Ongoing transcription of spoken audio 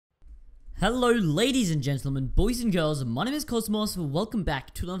Hello ladies and gentlemen, boys and girls, my name is Cosmos, welcome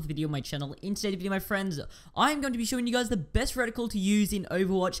back to another video on my channel. In today's video my friends, I'm going to be showing you guys the best reticle to use in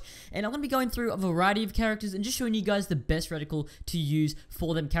Overwatch, and I'm going to be going through a variety of characters and just showing you guys the best reticle to use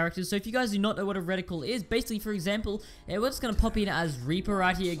for them characters. So if you guys do not know what a reticle is, basically for example, we're just going to pop in as Reaper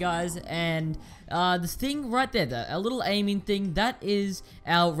right here guys, and this thing right there, a little aiming thing, that is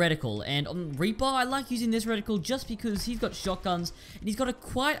our reticle. And on Reaper, I like using this reticle just because he's got shotguns, and he's got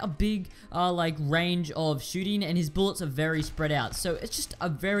quite a big like range of shooting, and his bullets are very spread out, so it's just a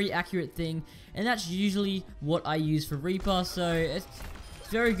very accurate thing, and that's usually what I use for Reaper. So it's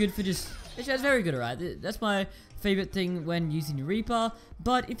very good for just, it's very good, alright. That's my favorite thing when using Reaper.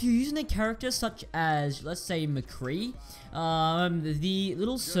 But if you're using a character such as, let's say, McCree, the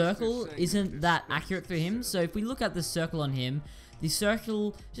little circle isn't that accurate for him. So if we look at the circle on him, the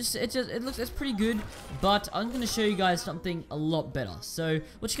circle it's pretty good, but I'm going to show you guys something a lot better. So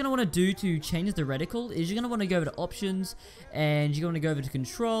what you're going to want to do to change the reticle is you're going to want to go over to options, and you're going to go over to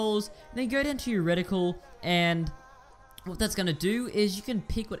controls, and then go down to your reticle, and what that's going to do is you can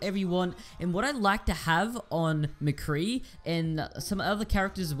pick whatever you want. And what I like to have on McCree and some other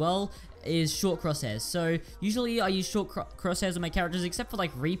characters as well is short crosshairs. So usually I use short crosshairs on my characters, except for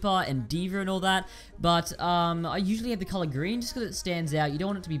like Reaper and Diva and all that. But I usually have the color green just because it stands out. You don't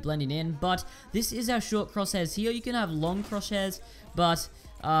want it to be blending in. But this is our short crosshairs here. You can have long crosshairs, but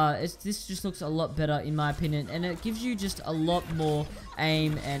this just looks a lot better in my opinion, and it gives you just a lot more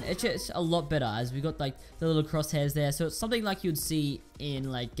aim, and it's just a lot better as we got like the little crosshairs there. So it's something like you'd see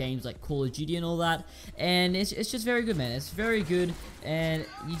in like games like Call of Duty and all that, and it's just very good, man. It's very good, and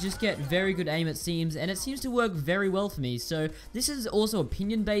you just get very good aim, it seems, and it seems to work very well for me. So this is also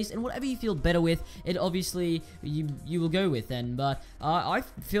opinion based, and whatever you feel better with, it obviously you will go with. And but I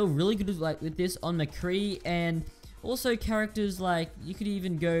feel really good with this on McCree, and also characters like, you could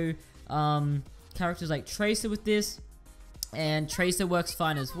even go characters like Tracer with this, and Tracer works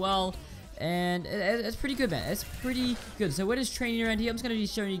fine as well, and it's pretty good, man. It's pretty good. So we're just training around here. I'm just going to be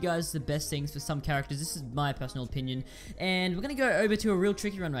showing you guys the best things for some characters. This is my personal opinion, and we're going to go over to a real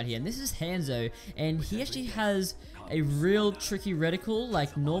tricky run right here, and this is Hanzo, and he actually has a real tricky reticle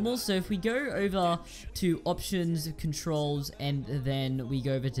like normal. So if we go over to options, controls, and then we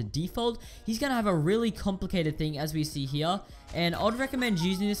go over to default, he's gonna have a really complicated thing as we see here, and I'd recommend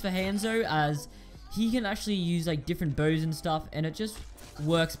using this for Hanzo as he can actually use like different bows and stuff, and it just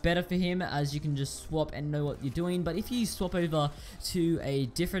works better for him as you can just swap and know what you're doing. But if you swap over to a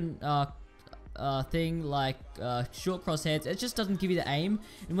different thing like short crosshairs, it just doesn't give you the aim,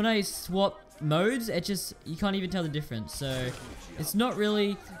 and when I swap modes, it just, you can't even tell the difference. So it's not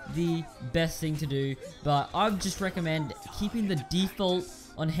really the best thing to do, but I would just recommend keeping the default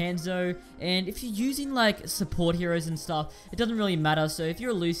on Hanzo. And if you're using like support heroes and stuff, it doesn't really matter. So if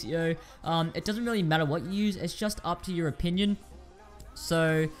you're a Lucio, it doesn't really matter what you use, it's just up to your opinion.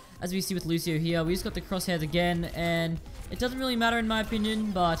 So as we see with Lucio here, we just got the crosshairs again, and it doesn't really matter in my opinion,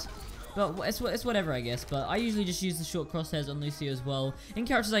 but it's whatever, I guess. But I usually just use the short crosshairs on Lucio as well. In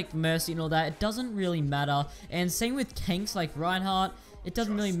characters like Mercy and all that, it doesn't really matter. And same with tanks like Reinhardt, it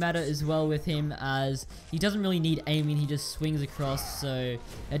doesn't really matter as well with him, as he doesn't really need aiming, he just swings across, so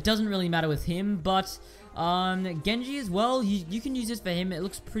it doesn't really matter with him. But Genji as well, you can use this for him. It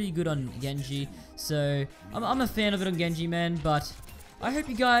looks pretty good on Genji, so I'm a fan of it on Genji, man. But I hope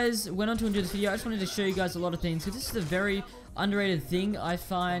you guys went on to enjoy this video. I just wanted to show you guys a lot of things, because this is a very underrated thing I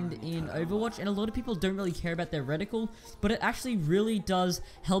find in Overwatch, and a lot of people don't really care about their reticle, but it actually really does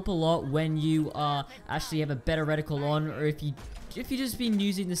help a lot when you actually have a better reticle on, or if you've just been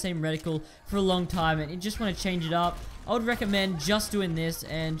using the same reticle for a long time and you just want to change it up. I would recommend just doing this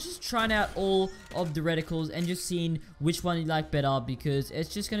and just trying out all of the reticles and just seeing which one you like better, because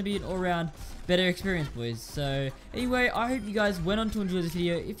it's just going to be an all-round better experience, boys. So anyway, I hope you guys went on to enjoy this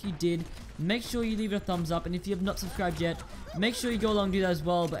video. If you did, make sure you leave it a thumbs up, and if you have not subscribed yet, make sure you go along and do that as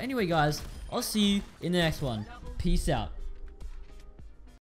well. But anyway guys, I'll see you in the next one. Peace out.